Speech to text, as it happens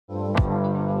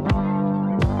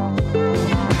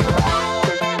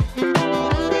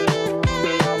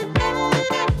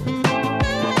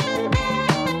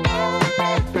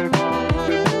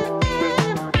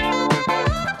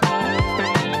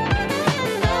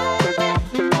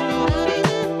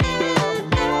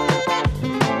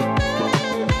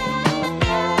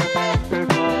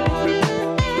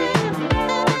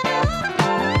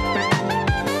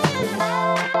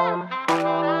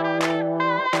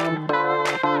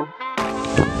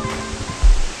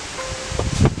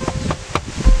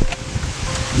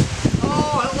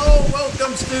Oh, hello,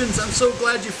 welcome students. I'm so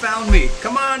glad you found me.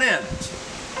 Come on in.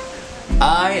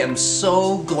 I am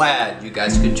so glad you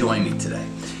guys could join me today.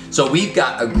 So we've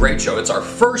got a great show. It's our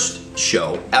first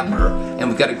show ever, and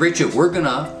we've got a great show. We're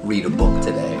gonna read a book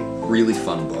today, really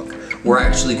fun book. We're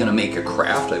actually gonna make a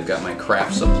craft. I've got my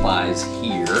craft supplies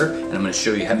here, and I'm gonna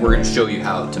show you. We're gonna show you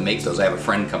how to make those. I have a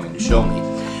friend coming to show me,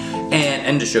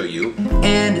 and to show you.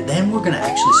 And then we're gonna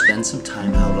actually spend some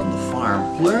time out on the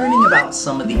farm, learning about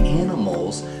some of the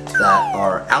animals that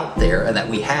are out there and that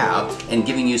we have, and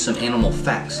giving you some animal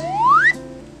facts.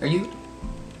 Are you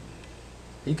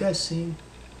guys seeing?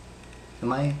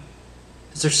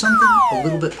 Is there something a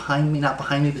little bit behind me? Not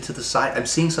behind me, but to the side. I'm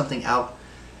seeing something out.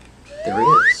 There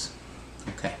is.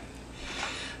 Okay.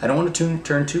 I don't want to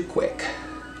turn too quick,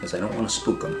 because I don't want to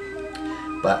spook them.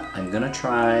 But I'm gonna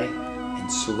try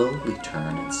and slowly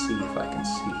turn and see if I can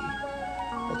see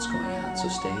what's going on. So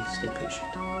stay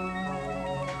patient.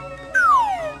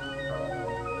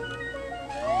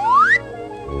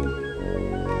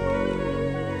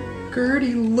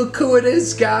 Gertie, look who it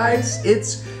is, guys.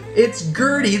 It's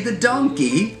Gertie the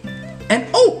donkey, and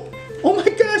oh my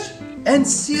gosh, and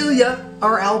Celia,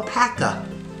 our alpaca.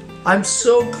 I'm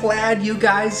so glad you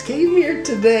guys came here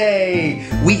today.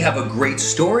 We have a great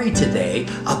story today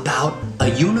about a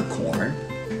unicorn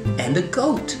and a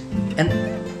goat. And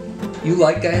you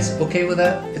guys, okay with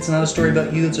that? It's not a story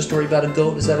about you, it's a story about a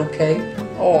goat. Is that okay?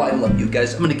 Oh, I love you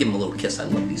guys. I'm gonna give them a little kiss. I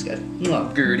love these guys.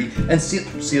 Mwah, Gertie. And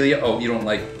Celia, oh, you don't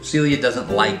like, Celia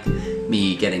doesn't like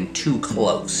me getting too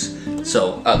close.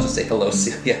 So I'll just say hello,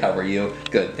 Celia, how are you?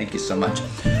 Good, thank you so much.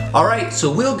 All right,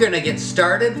 so we're gonna get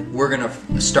started. We're gonna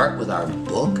start with our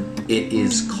book. It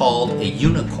is called A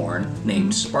Unicorn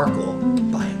Named Sparkle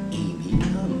by Amy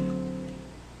Young.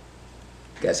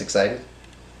 You guys excited?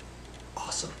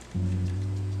 Awesome.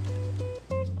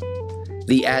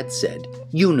 The ad said,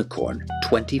 unicorn,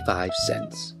 25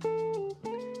 cents.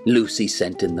 Lucy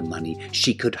sent in the money.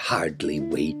 She could hardly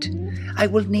wait. I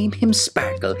will name him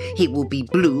Sparkle. He will be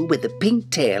blue with a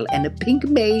pink tail and a pink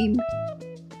mane.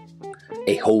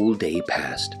 A whole day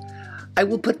passed. I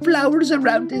will put flowers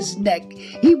around his neck.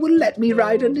 He will let me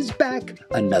ride on his back.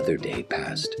 Another day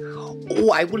passed. Oh,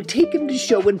 I will take him to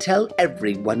show and tell.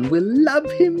 Everyone will love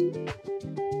him.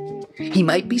 He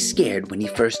might be scared when he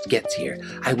first gets here.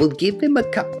 I will give him a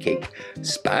cupcake.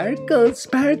 Sparkle,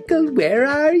 Sparkle, where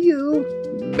are you?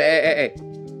 Bah.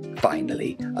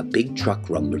 Finally, a big truck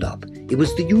rumbled up. It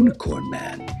was the Unicorn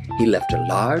Man. He left a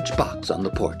large box on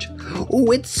the porch. Oh,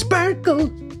 it's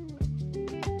Sparkle!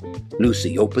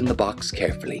 Lucy opened the box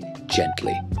carefully,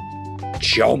 gently.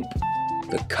 Chomp!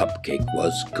 The cupcake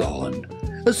was gone.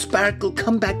 Sparkle,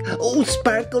 come back. Oh,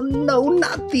 Sparkle, no,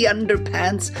 not the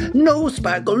underpants. No,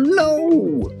 Sparkle,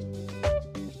 no!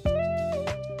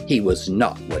 He was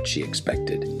not what she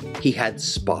expected. He had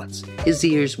spots. His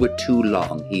ears were too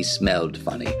long. He smelled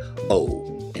funny.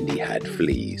 Oh, and he had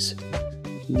fleas.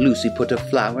 Lucy put a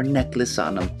flower necklace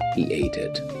on him. He ate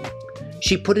it.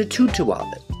 She put a tutu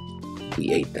on it.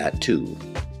 He ate that too.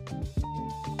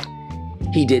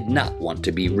 He did not want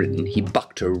to be ridden. He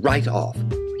bucked her right off.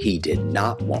 He did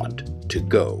not want to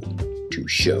go to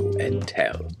show and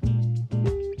tell.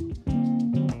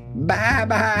 Bah,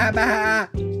 bah, bah!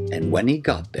 And when he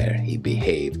got there, he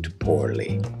behaved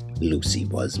poorly. Lucy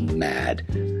was mad.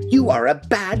 You are a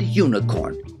bad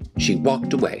unicorn. She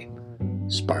walked away.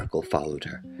 Sparkle followed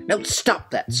her. No,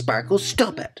 stop that, Sparkle,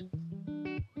 stop it.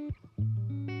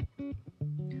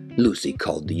 Lucy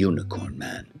called the Unicorn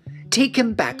Man. Take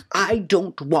him back. I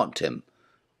don't want him.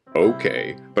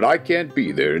 Okay, but I can't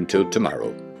be there until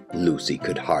tomorrow. Lucy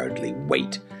could hardly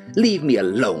wait. Leave me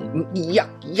alone.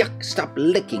 Yuck, yuck, stop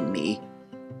licking me.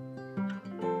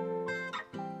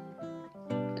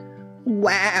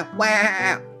 Wah,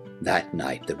 wah. That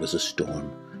night there was a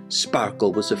storm.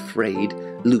 Sparkle was afraid.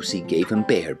 Lucy gave him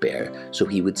Bear, so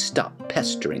he would stop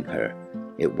pestering her.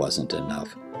 It wasn't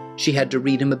enough. She had to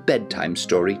read him a bedtime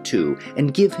story too,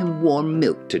 and give him warm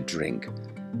milk to drink.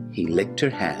 He licked her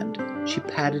hand. She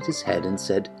patted his head and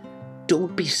said,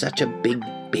 Don't be such a big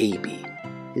baby.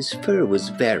 His fur was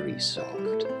very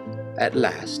soft. At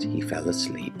last he fell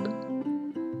asleep.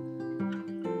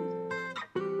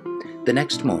 The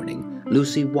next morning,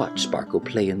 Lucy watched Sparkle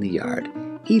play in the yard.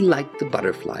 He liked the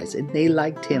butterflies, and they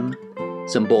liked him.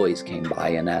 Some boys came by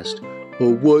and asked,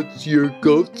 What's your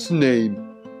goat's name?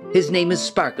 His name is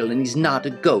Sparkle, and he's not a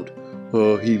goat.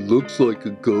 He looks like a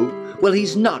goat. Well,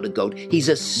 he's not a goat. He's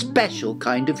a special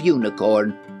kind of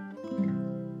unicorn.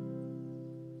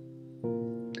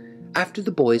 After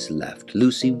the boys left,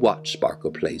 Lucy watched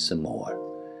Sparkle play some more.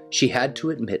 She had to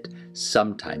admit,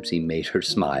 sometimes he made her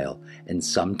smile, and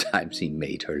sometimes he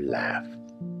made her laugh.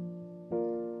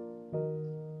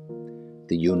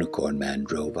 The Unicorn Man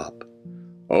drove up.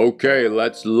 "Okay,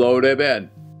 let's load him in."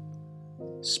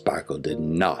 Sparkle did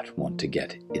not want to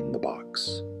get in the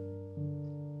box.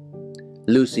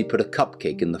 Lucy put a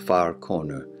cupcake in the far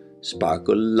corner.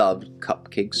 Sparkle loved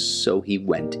cupcakes, so he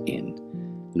went in.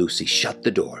 Lucy shut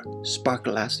the door.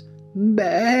 Sparkle asked,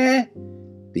 "Bah?"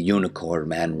 The Unicorn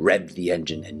Man revved the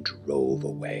engine and drove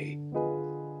away.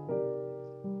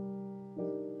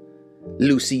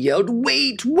 Lucy yelled,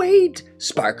 "Wait, wait!"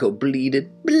 Sparkle bleated,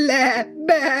 "Blah,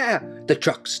 bah!" The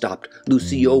truck stopped.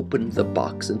 Lucy opened the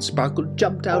box and Sparkle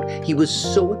jumped out. He was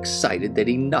so excited that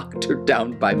he knocked her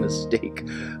down by mistake.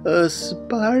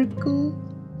 "Sparkle,"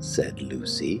 said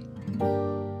Lucy.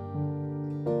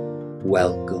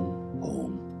 "Welcome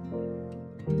home."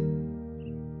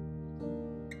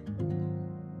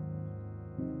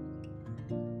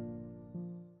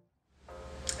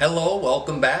 Hello,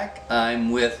 welcome back.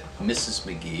 I'm with Mrs.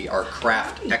 McGee, our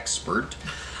craft expert.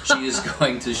 She is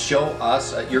going to show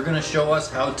us, you're going to show us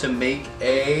how to make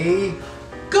a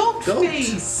goat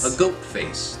face. A goat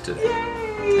face today.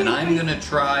 Yay. And I'm going to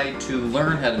try to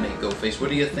learn how to make goat face. What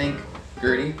do you think,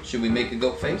 Gertie? Should we make a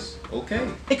goat face? Okay.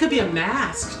 It could be a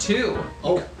mask too.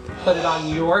 Oh. Put it on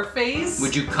your face.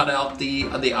 Would you cut out the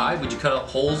eye? Would you cut out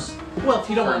holes? Well, if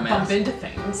you don't for a want to bump mask? into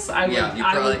things, I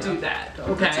would do that. That's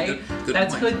a Okay, good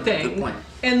that's a point. good thing. Good point.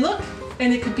 And look,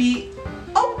 and it could be.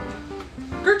 Oh,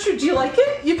 Gertrude, do you like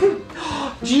it?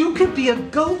 You could be a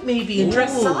goat maybe and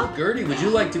dress Ooh, up. Gertie, would you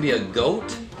like to be a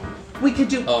goat? We could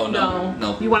do. Oh,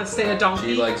 no. You want to stay a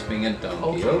donkey? She likes being a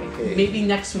donkey. Okay. Maybe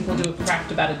next week we'll do a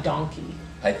craft about a donkey.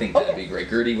 I think that'd be great.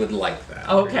 Gertie would like that.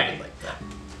 Okay. Gertie would like that.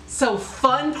 So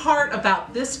fun part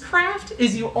about this craft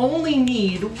is you only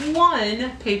need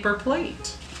one paper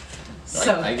plate.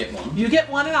 So I get one. You get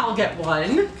one and I'll get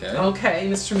one. Okay. Okay,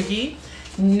 Mr. McGee.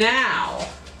 Now,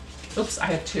 oops, I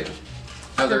have two.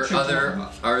 Are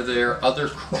there other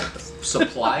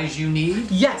supplies you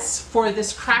need? Yes, for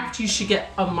this craft you should get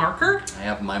a marker. I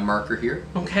have my marker here.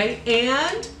 Okay,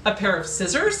 and a pair of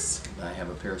scissors. I have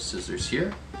a pair of scissors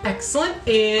here. Excellent,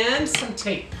 and some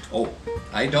tape. Oh,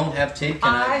 I don't have tape.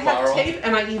 Can I have borrow? tape,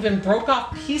 and I even broke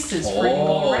off pieces for you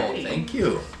already. Thank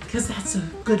you. Because that's a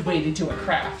good way to do a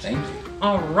craft. Thank you.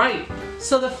 All right,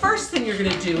 so the first thing you're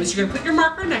gonna do is you're gonna put your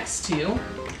marker next to you,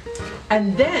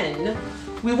 and then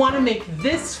we wanna make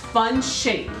this fun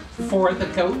shape for the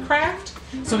goat craft,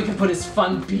 so we can put his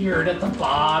fun beard at the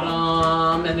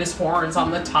bottom and his horns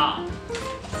on the top.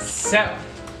 So,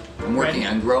 I'm working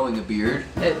on growing a beard.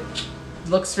 it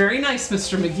looks very nice,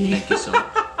 Mr. McGee. Thank you so much.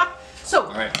 So,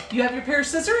 All right. you have your pair of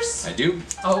scissors? I do.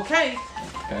 Okay.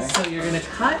 Okay. So you're gonna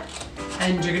cut,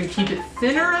 and you're gonna keep it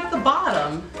thinner at the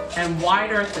bottom and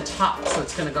wider at the top. So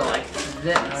it's gonna go like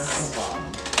this,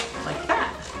 like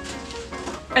that.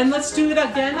 And let's do it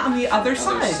again on the other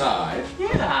side.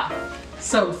 Yeah.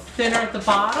 So thinner at the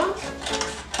bottom,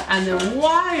 and then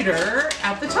wider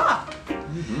at the top.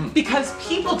 Because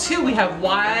people too, we have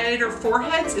wider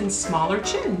foreheads and smaller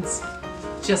chins,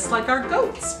 just like our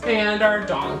goats and our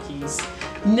donkeys.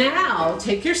 Now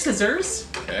take your scissors.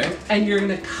 Okay. And you're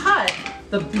gonna cut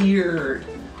the beard.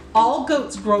 All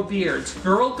goats grow beards,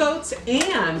 girl goats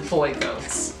and boy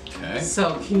goats. Okay.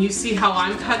 So can you see how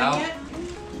I'm cutting it?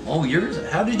 Oh, yours?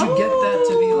 How did you get that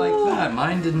to be like that?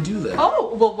 Mine didn't do that.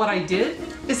 Oh, well what I did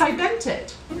is I bent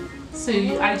it. So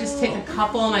I just take a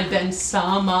couple and I bend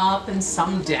some up and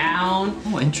some down.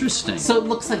 Oh, interesting. So it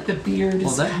looks like the beard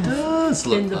is that kind of does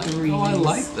look in the like. breeze. Oh, I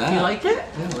like that. You like it?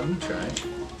 Yeah, let me try.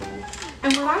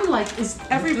 And what I like is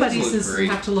everybody's look doesn't great.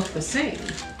 have to look the same.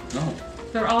 No.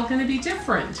 They're all gonna be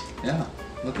different. Yeah.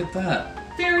 Look at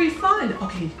that. Very fun.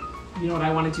 Okay, you know what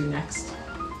I want to do next?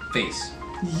 Face.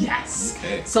 Yes.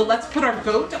 Okay. So let's put our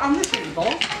goat on the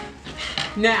table.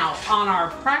 Now, on our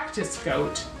practice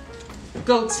goat,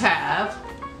 goats have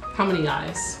how many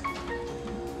eyes?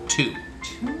 2.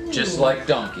 Just like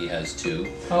donkey has 2.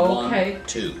 Okay. 1,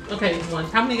 2. Okay, one.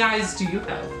 How many eyes do you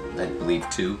have? I believe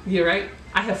 2. You're right.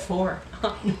 I have 4.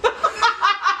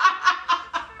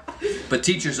 But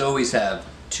teachers always have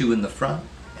 2 in the front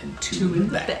and 2 in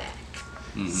the back.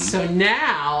 So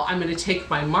now I'm going to take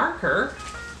my marker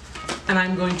and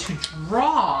I'm going to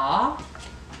draw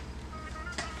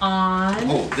on.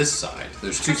 Oh, this side.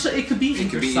 There's 2. Actually, it could be It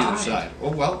could be either either side.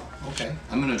 Oh, well, okay.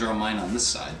 I'm going to draw mine on this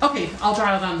side. Okay, I'll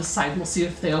draw it on the side and we'll see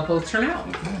if they'll both turn out.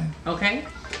 Okay. Okay?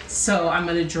 So I'm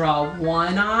going to draw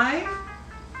one eye.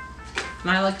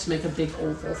 And I like to make a big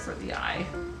oval for the eye.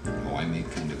 Oh, I made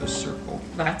kind of a circle.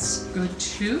 That's good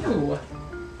too.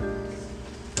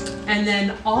 And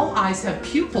then all eyes have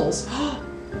pupils.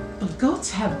 But goats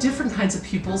have different kinds of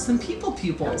pupils than people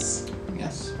pupils.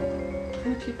 Yes. What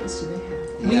kind of pupils do they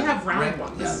have? We have round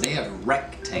ones. Yeah, they have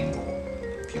rectangle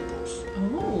pupils.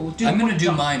 Oh, I'm going to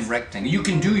do mine rectangle. You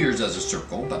can do yours as a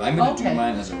circle, but I'm going to do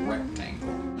mine as a rectangle.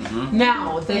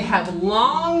 Now, they have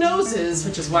long noses,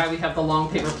 which is why we have the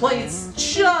long paper plates,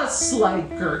 just like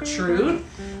Gertrude.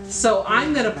 So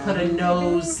I'm going to put a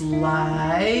nose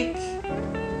like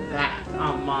that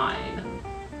on mine.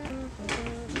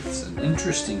 It's an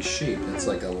interesting shape. It's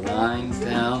like a line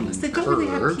down and They don't really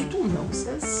have people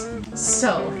noses.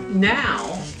 So now,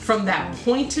 from that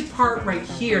pointed part right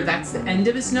here, that's the end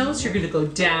of his nose, you're going to go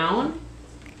down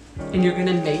and you're going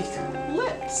to make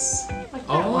lips. Like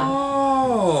that one.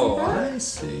 Oh, I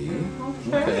see.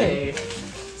 Okay.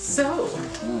 So,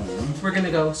 we're going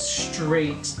to go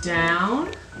straight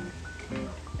down.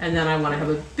 And then I want to have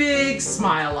a big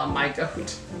smile on my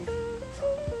goat.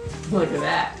 Look at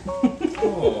that.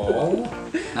 Oh,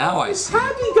 now I see.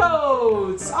 Happy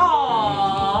goats!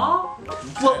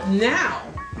 Aww! Well, now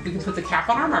we can put the cap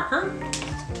on our marker.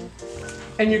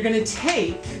 And you're going to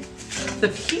take the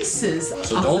pieces of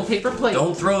the paper plate.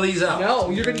 Don't throw these out. No,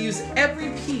 you're going to use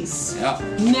every piece. Yeah.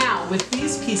 Now, with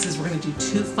these pieces, we're going to do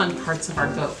two fun parts of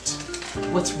our goat.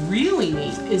 What's really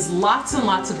neat is lots and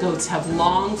lots of goats have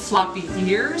long, floppy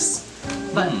ears,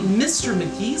 but Mr.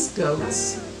 McGee's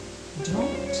goats don't.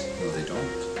 No, they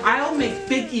don't. I'll make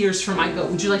big ears for my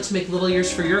goat. Would you like to make little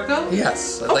ears for your goat?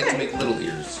 Yes, I'd like to make little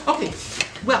ears. Okay,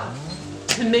 well,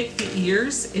 to make the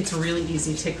ears, it's really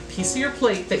easy. Take a piece of your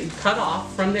plate that you cut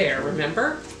off from there,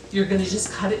 remember? You're gonna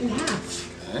just cut it in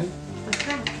half. Okay, Like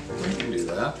that. we can do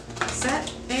that.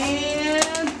 Set,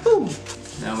 and boom.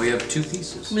 Now we have two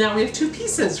pieces. Now we have two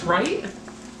pieces, right?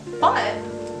 But,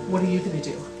 what are you gonna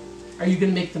do? Are you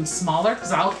gonna make them smaller?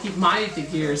 Because I'll keep my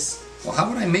big ears. Well, how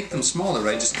would I make them smaller? Would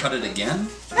I just cut it again?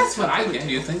 That's what I would Again, do.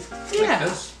 do you think? Yeah. Like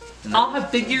this? And I'll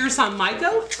have big ears on my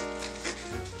goat.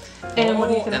 And what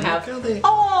are you gonna and have? look how they-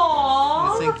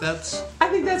 Aww! I think that's I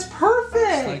think that's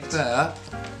perfect. like that.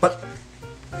 But,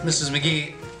 Mrs.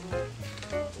 McGee,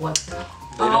 What?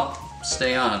 they don't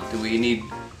stay on. Do we need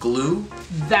glue?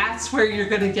 That's where you're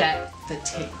gonna get the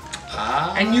tape.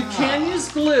 Ah. And you can use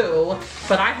glue,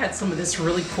 but I had some of this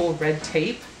really cool red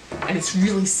tape, and it's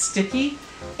really sticky.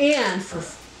 And for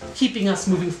keeping us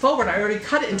moving forward, I already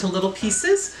cut it into little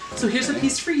pieces. So here's a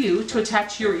piece for you to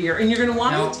attach to your ear, and you're gonna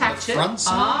want Now, to attach the it. front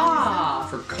side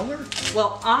for color?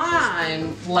 Well,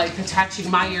 I'm like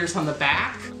attaching my ears on the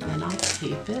back, and then I'll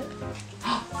tape it.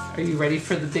 Are you ready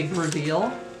for the big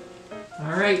reveal?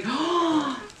 All right.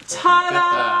 Ta-da!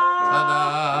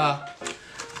 Ta-da!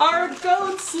 Our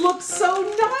goats look so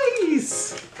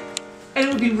nice! And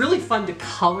it would be really fun to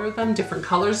color them different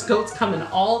colors. Goats come in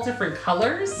all different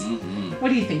colors. What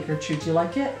do you think, Gertrude? Do you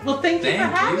like it? Well, thank you for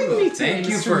having me today, Thank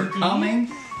you Mr. for McGee.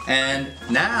 coming. And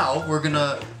now we're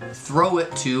gonna throw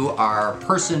it to our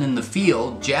person in the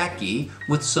field, Jacky,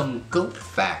 with some goat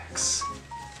facts.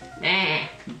 Nah.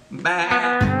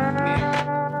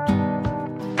 Bye.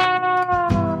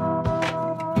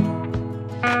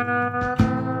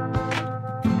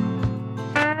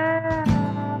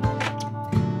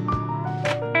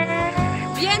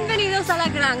 Bienvenidos a la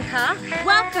granja.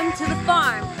 Welcome to the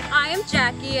farm. I am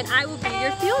Jacky and I will be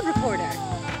your field reporter.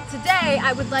 Today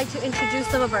I would like to introduce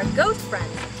some of our goat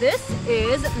friends. This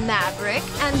is Maverick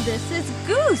and this is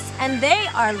Goose, and they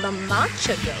are La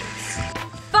Mancha goats.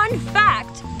 Fun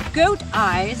fact, goat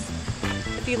eyes,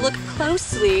 if you look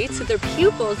closely to their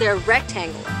pupils, they're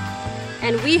rectangular.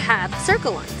 And we have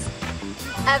circle ones.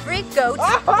 Every goat's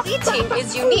eating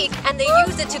is unique and they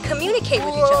use it to communicate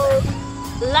with each other.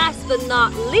 Last but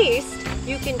not least,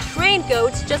 you can train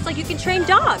goats just like you can train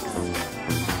dogs.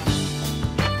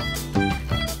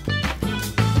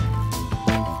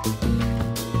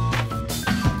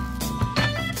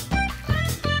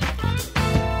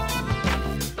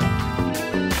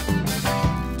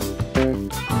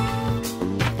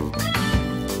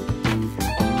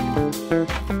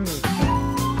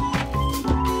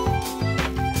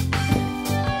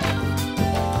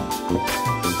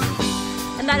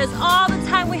 And that is all the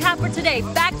time we have for today.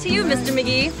 Back to you, Mr.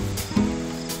 McGee.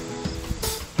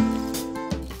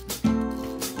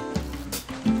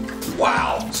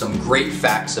 Wow, some great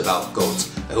facts about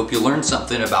goats. I hope you learned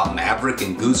something about Maverick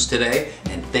and Goose today,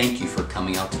 and thank you for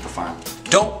coming out to the farm.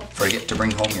 Don't forget to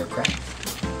bring home your crap.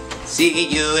 See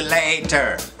you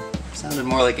later. Sounded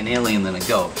more like an alien than a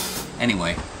goat.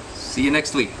 Anyway, see you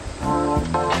next week.